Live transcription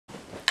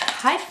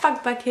Hi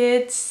fuck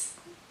buckets!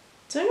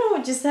 Don't know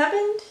what just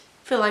happened.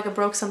 I feel like I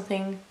broke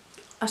something.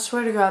 I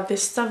swear to god,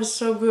 this stuff is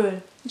so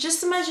good.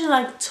 Just imagine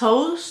like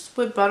toast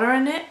with butter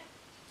in it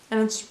and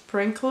then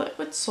sprinkle it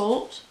with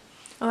salt.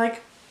 Or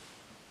like,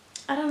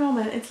 I don't know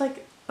man, it's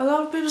like, a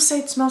lot of people say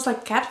it smells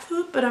like cat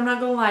food, but I'm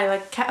not gonna lie,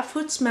 like cat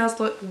food smells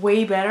like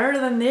way better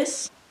than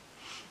this.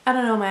 I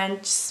don't know man, it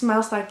just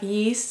smells like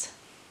yeast.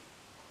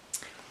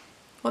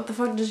 What the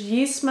fuck does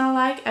yeast smell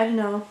like? I don't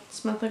know, it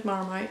smells like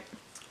Marmite.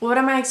 What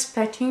am I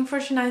expecting for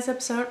tonight's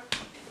episode?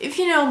 If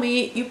you know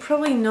me, you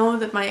probably know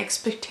that my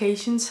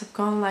expectations have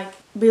gone like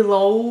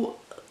below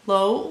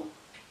low.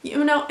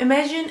 You know,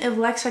 imagine if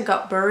Lexa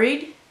got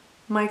buried,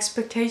 my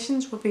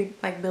expectations would be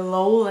like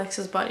below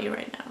Lexa's body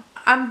right now.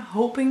 I'm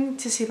hoping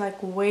to see like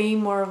way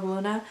more of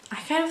Luna. I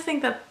kind of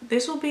think that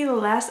this will be the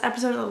last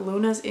episode that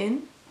Luna's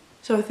in.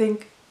 So I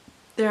think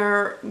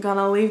they're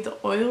gonna leave the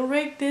oil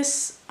rig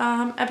this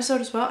episode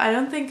as well. I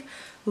don't think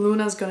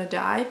Luna's gonna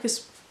die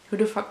because who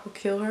the fuck will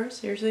kill her?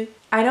 Seriously.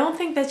 I don't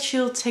think that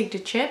she'll take the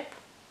chip,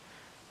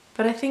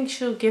 but I think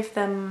she'll give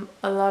them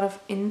a lot of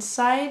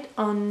insight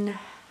on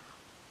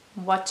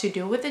what to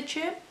do with the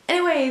chip.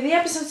 Anyway, the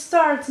episode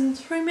starts in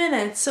 3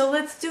 minutes, so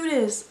let's do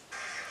this.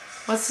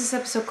 What's this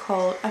episode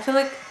called? I feel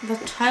like the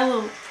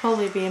title will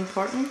probably be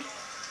important.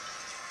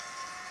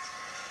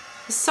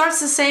 It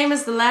starts the same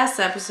as the last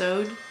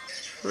episode.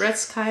 Red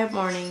sky at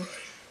morning.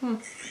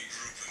 Don't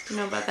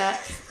know about that.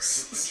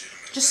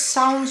 Just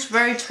sounds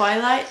very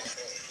Twilight.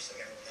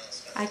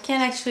 I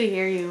can't actually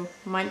hear you.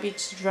 I might be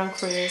too drunk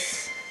for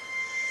this.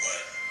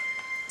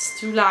 It's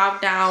too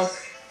loud now.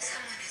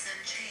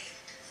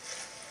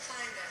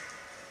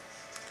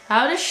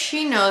 How does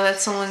she know that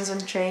someone's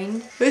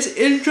unchained? Is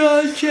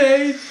Indra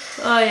unchained?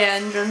 Oh yeah,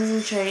 Indra's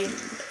unchained.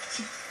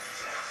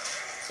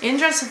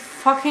 Indra's a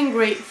fucking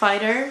great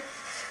fighter.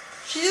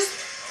 She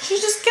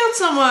just killed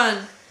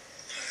someone.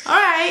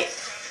 Alright.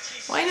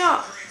 Why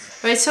not?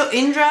 Wait, so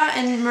Indra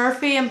and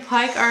Murphy and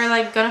Pike are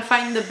like gonna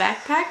fight in the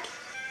backpack?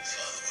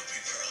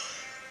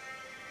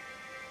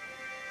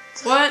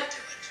 What?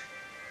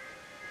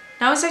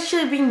 Now it's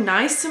actually being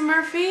nice to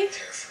Murphy?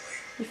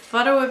 Your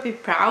father would be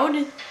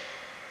proud?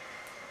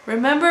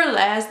 Remember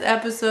last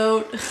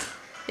episode?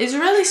 It's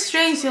really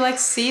strange to like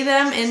see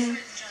them in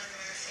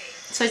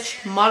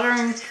such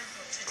modern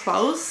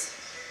clothes.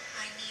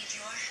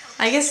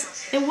 I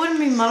guess it wouldn't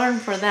be modern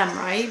for them,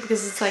 right?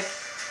 Because it's like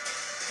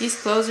these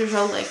clothes are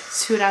all like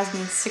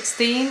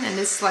 2016 and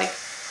this is like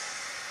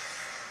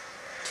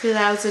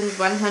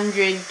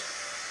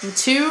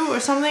 2102 or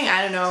something.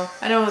 I don't know.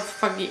 I don't know what the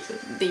fuck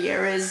the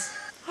year is.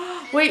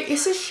 Wait,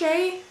 is this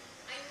Shay?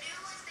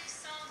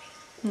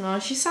 No,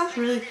 she sounds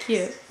really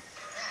cute.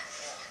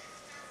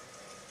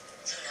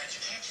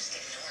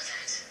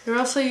 They're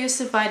also used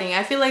to fighting.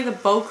 I feel like the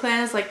Bow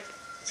clan is like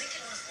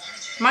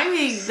might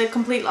be the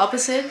complete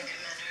opposite.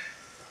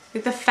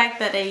 Like the fact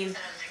that they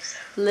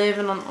live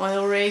in an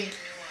oil rig,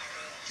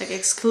 like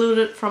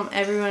excluded from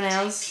everyone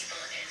else.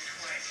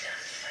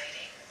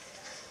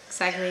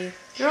 Exactly.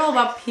 They're all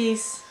about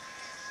peace.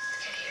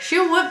 She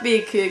would be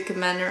a good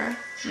commander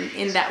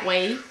in that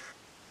way.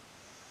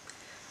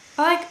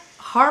 I like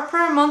Harper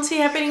and Monty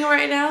happening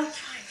right now.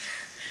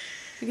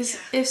 Because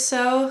if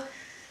so,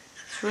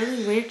 it's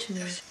really weird to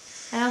me.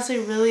 I also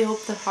really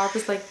hope that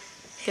Harper's like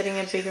getting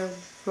a bigger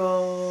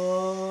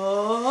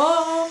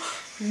role.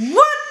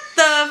 What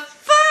the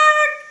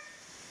fuck?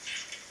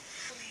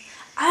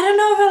 I don't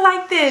know if I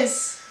like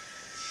this.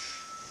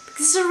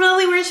 Because it's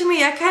really weird to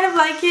me. I kind of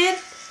like it.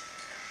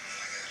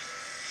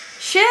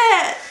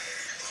 Shit!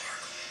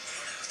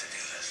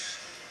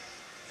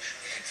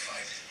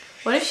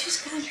 What if she's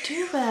gonna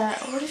do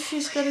that? What if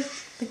she's gonna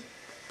like,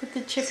 put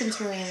the chip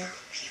into her head?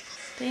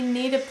 They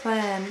need a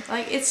plan.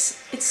 Like it's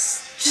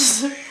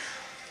just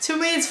to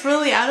me it's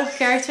really out of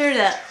character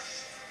that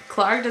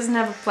Clark doesn't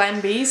have a plan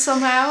B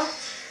somehow.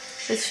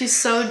 That she's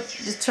so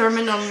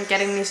determined on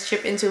getting this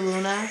chip into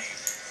Luna.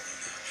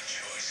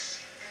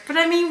 But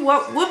I mean,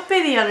 what would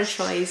be the other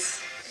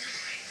choice?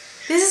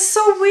 This is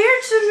so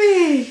weird to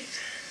me.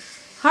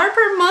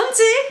 Harper and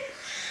Monty?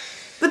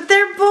 But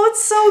they're both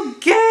so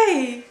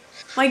gay.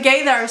 My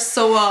gaydar is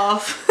so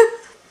off.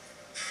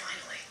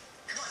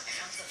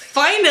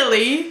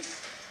 Finally?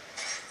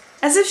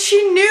 As if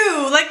she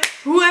knew, like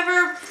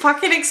whoever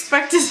fucking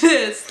expected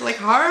this. Like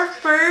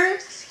Harper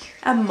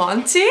and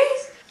Monty?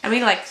 I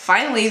mean like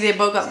finally they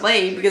both got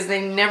laid because they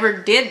never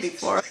did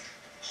before.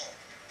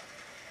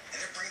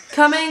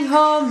 Coming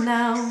home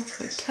now,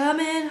 we're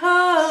coming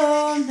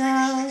home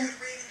now.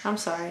 I'm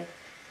sorry.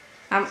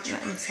 I'm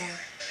sorry.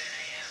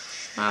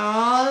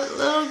 Oh,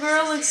 little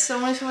girl looks so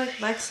much like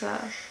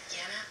Lexa.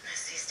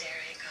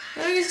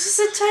 Look, it's just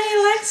a tiny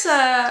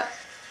Lexa.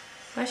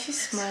 Why is she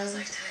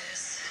smiling?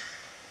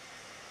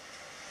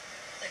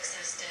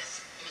 Lexa's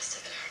death must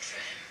have been hard for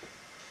him.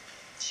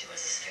 She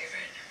was his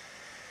favorite.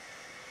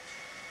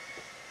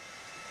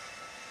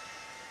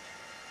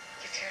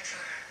 You cared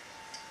for her.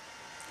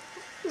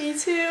 Me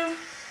too.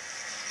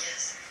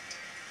 Yes.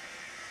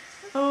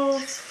 Oh.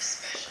 Lexa was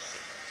special.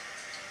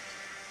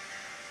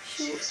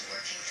 She was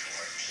working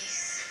toward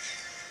peace.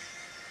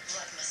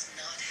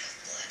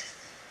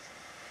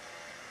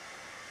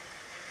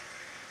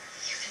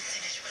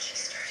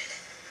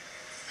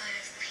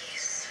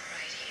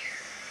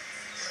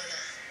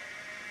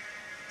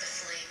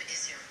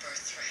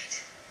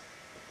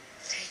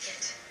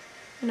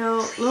 You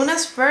know,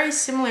 Luna's very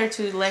similar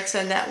to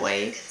Lexa in that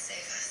way. Can save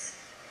us.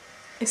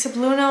 Except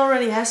Luna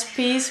already has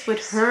peace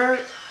with her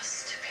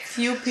Lost.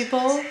 few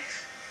people.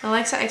 And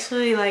Lexa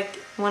actually like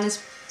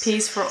wants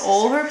peace for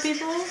all her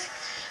people.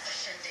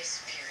 Ascende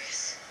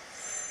Superius.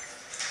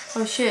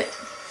 Oh shit.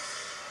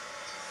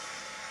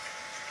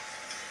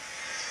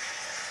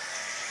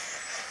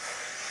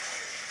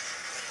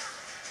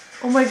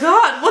 Oh my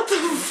god, what the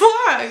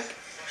fuck?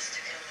 Forced to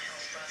kill my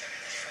own brother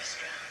in the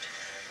first round.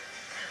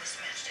 I was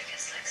matched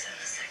against Lexa in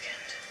the second.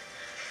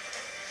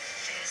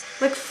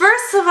 Like,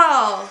 first of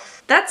all,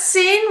 that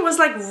scene was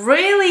like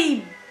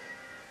really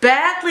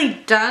badly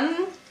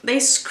done. They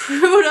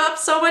screwed up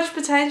so much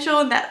potential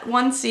in that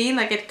one scene.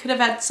 Like, it could have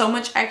had so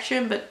much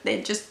action, but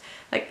they just,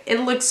 like, it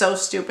looked so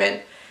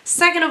stupid.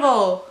 Second of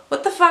all,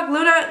 what the fuck?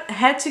 Luna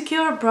had to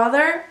kill her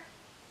brother?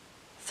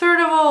 Third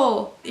of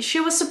all, she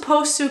was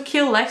supposed to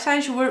kill Lexa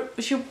and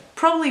she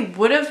probably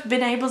would have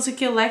been able to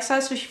kill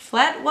Lexa, so she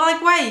fled? Well,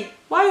 like, why?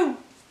 Why?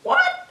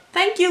 What?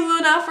 Thank you,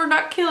 Luna, for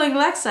not killing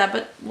Lexa,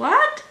 but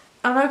what?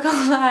 I'm not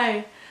gonna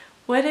lie.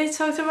 When they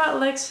talked about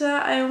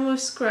Lexa, I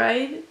almost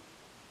cried.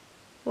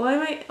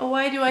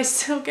 Why do I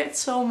still get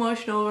so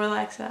emotional over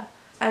Lexa?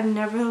 I've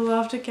never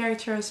loved a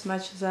character as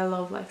much as I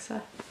love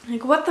Lexa.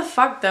 Like, what the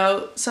fuck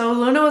though? So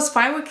Luna was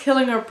fine with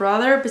killing her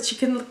brother, but she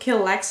couldn't kill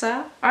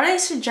Lexa? Are they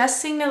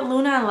suggesting that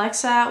Luna and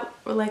Lexa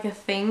were like a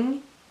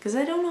thing? Because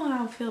I don't know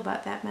how I feel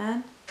about that,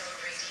 man.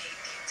 Radiate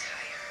the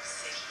entire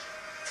city.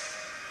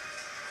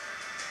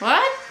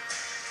 What?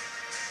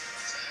 So how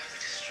do we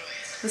destroy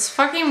it? That's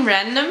fucking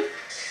random. The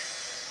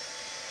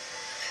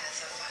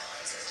path of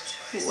violence is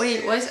a choice.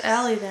 Wait, why is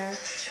Allie there? The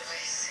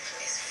choice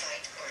is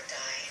fight or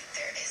die.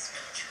 There is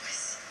no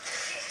choice.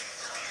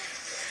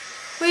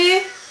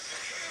 Wait.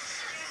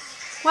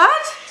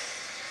 What?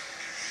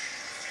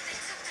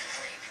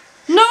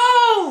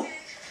 No!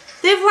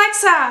 They have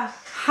Lexa!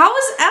 How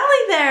is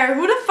Ellie there?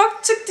 Who the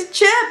fuck took the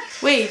chip?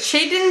 Wait,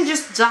 Shay didn't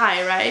just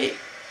die, right?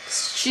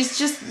 She's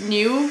just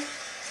new?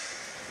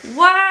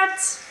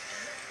 What?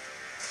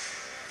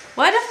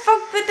 Why the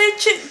fuck did they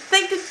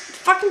take the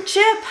fucking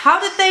chip? How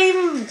did they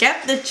even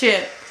get the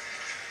chip?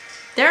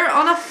 They're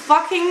on a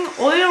fucking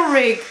oil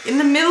rig in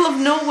the middle of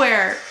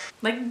nowhere.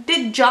 Like,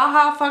 did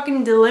Jaha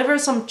fucking deliver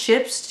some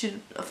chips to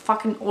a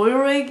fucking oil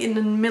rig in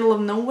the middle of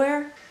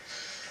nowhere?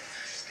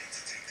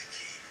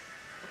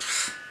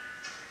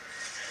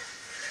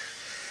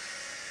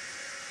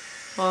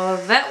 Well,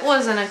 that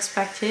was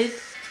unexpected.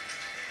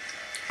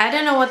 I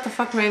don't know what the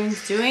fuck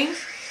Raven's doing.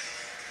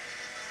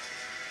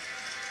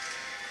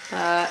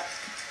 But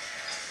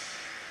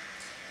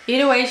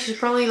either way, she's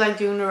probably like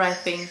doing the right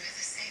thing.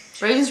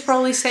 Raven's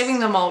probably saving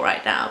them all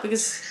right now,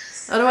 because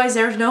otherwise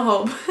there's no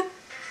hope.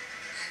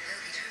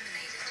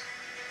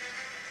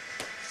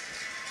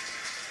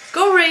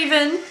 Go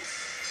Raven!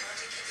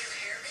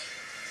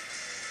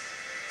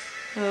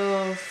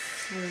 Oh,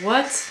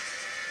 what?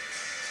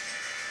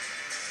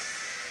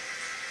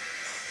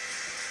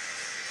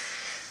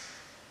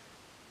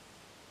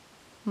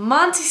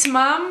 Monty's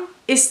mom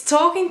is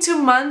talking to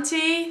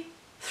Monty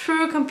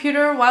through a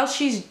computer while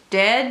she's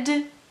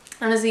dead.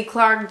 Honestly,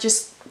 Clark,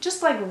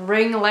 just like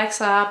ring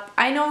Alexa up.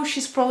 I know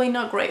she's probably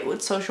not great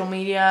with social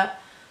media,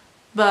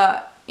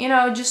 but you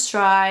know, just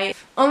try.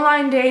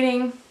 Online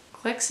dating.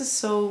 Lex is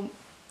so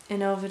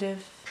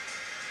innovative.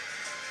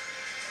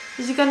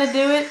 Is he gonna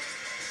do it?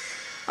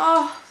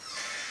 Oh.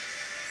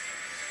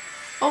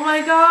 Oh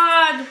my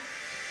god.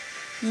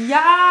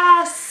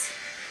 Yes.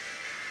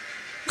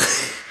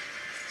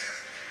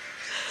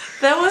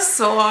 That was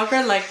so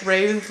awkward, like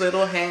Raven's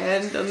little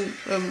hand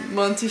on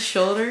Monty's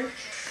shoulder.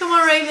 Come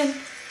on, Raven.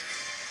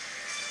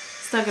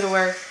 It's not gonna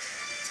work.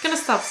 It's gonna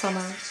stop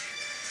somehow.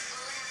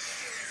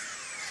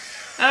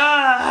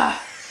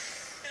 Ah.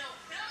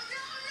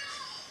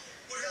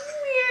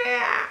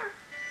 Yeah.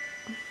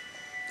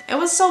 It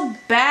was so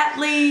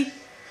badly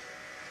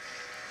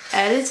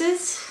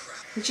edited.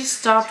 It just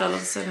stopped all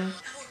of a sudden.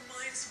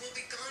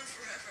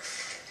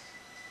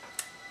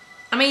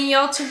 I mean,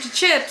 y'all took the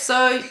chip,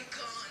 so...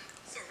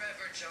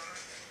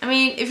 I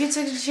mean, if you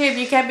took the chip,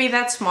 you can't be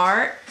that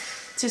smart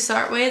to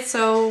start with,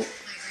 so...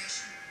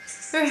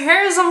 Your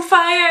hair is on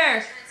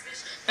fire!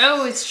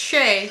 Oh, it's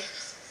Shay.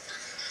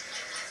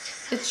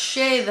 It's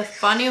Shay, the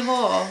funny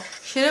hole.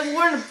 Should have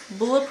worn a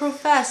bulletproof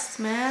vest,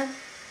 man.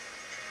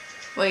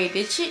 Wait,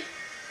 did she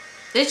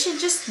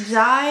just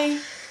die?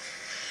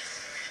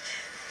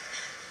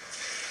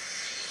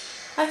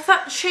 I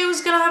thought Shay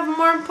was gonna have a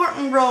more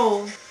important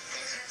role.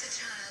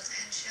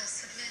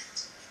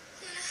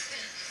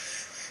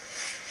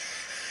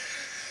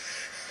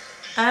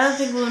 I don't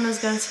think Luna's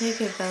gonna take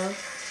it though.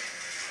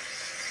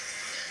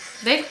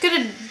 They could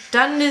have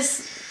done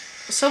this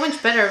so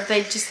much better if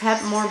they just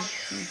had more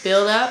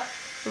build up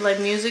with like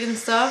music and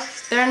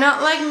stuff. They're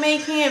not like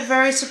making it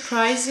very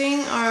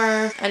surprising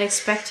or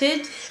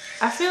unexpected.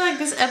 I feel like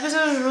this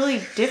episode is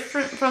really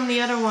different from the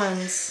other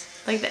ones.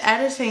 Like the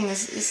editing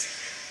is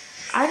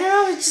I don't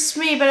know if it's just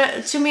me,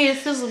 but to me it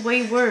feels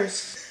way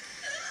worse.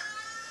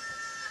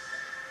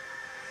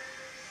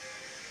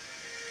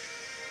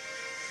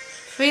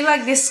 I feel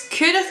like this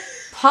could have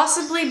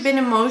possibly been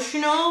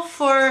emotional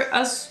for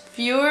us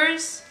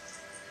viewers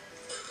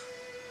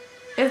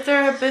if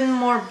there had been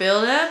more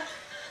build-up.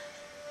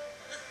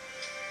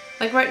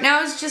 Like right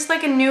now it's just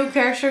like a new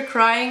character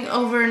crying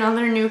over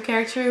another new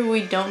character who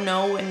we don't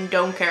know and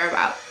don't care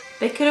about.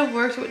 They could have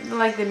worked with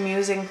like the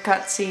music and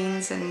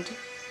cutscenes and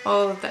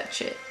all of that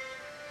shit,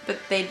 but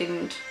they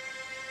didn't.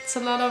 It's a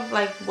lot of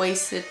like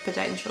wasted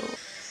potential.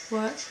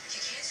 What?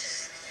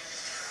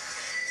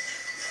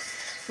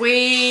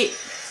 Wait.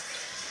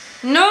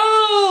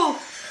 No!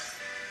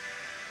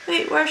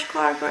 Wait, where's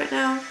Clark right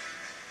now?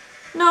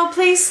 No,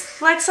 please,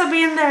 Lexa,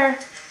 be in there.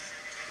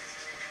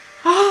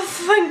 Oh,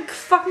 thank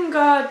fucking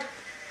God.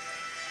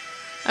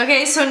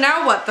 Okay, so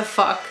now what the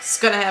fuck is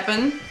gonna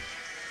happen?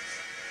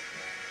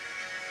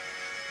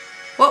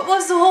 What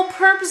was the whole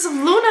purpose of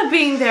Luna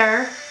being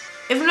there?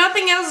 If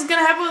nothing else is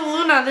gonna happen with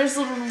Luna, there's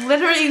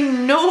literally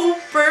no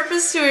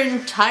purpose to her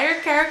entire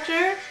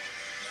character.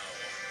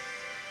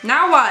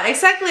 Now what?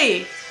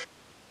 Exactly.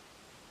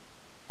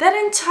 That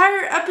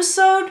entire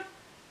episode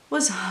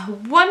was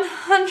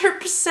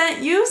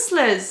 100%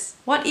 useless.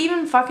 What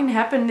even fucking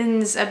happened in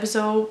this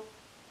episode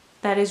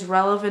that is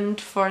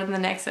relevant for the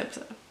next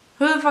episode?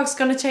 Who the fuck's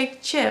gonna take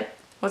the chip?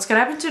 What's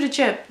gonna happen to the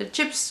chip? The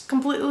chip's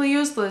completely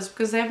useless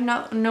because they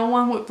have no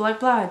one with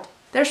black blood.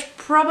 There's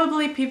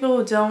probably people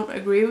who don't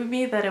agree with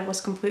me that it was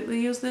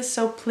completely useless,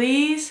 so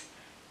please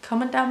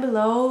comment down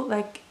below,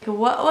 like,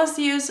 what was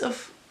the use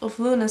of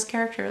Luna's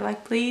character?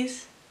 Like,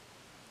 please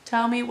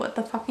tell me what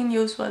the fucking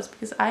use was,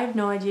 because I have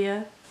no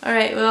idea.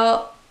 Alright,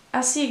 well,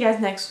 I'll see you guys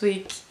next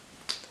week.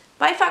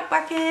 Bye, fuck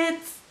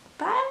buckets!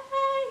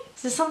 Bye!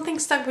 Is there something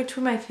stuck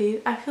between my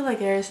teeth? I feel like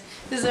there is.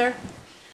 Is there?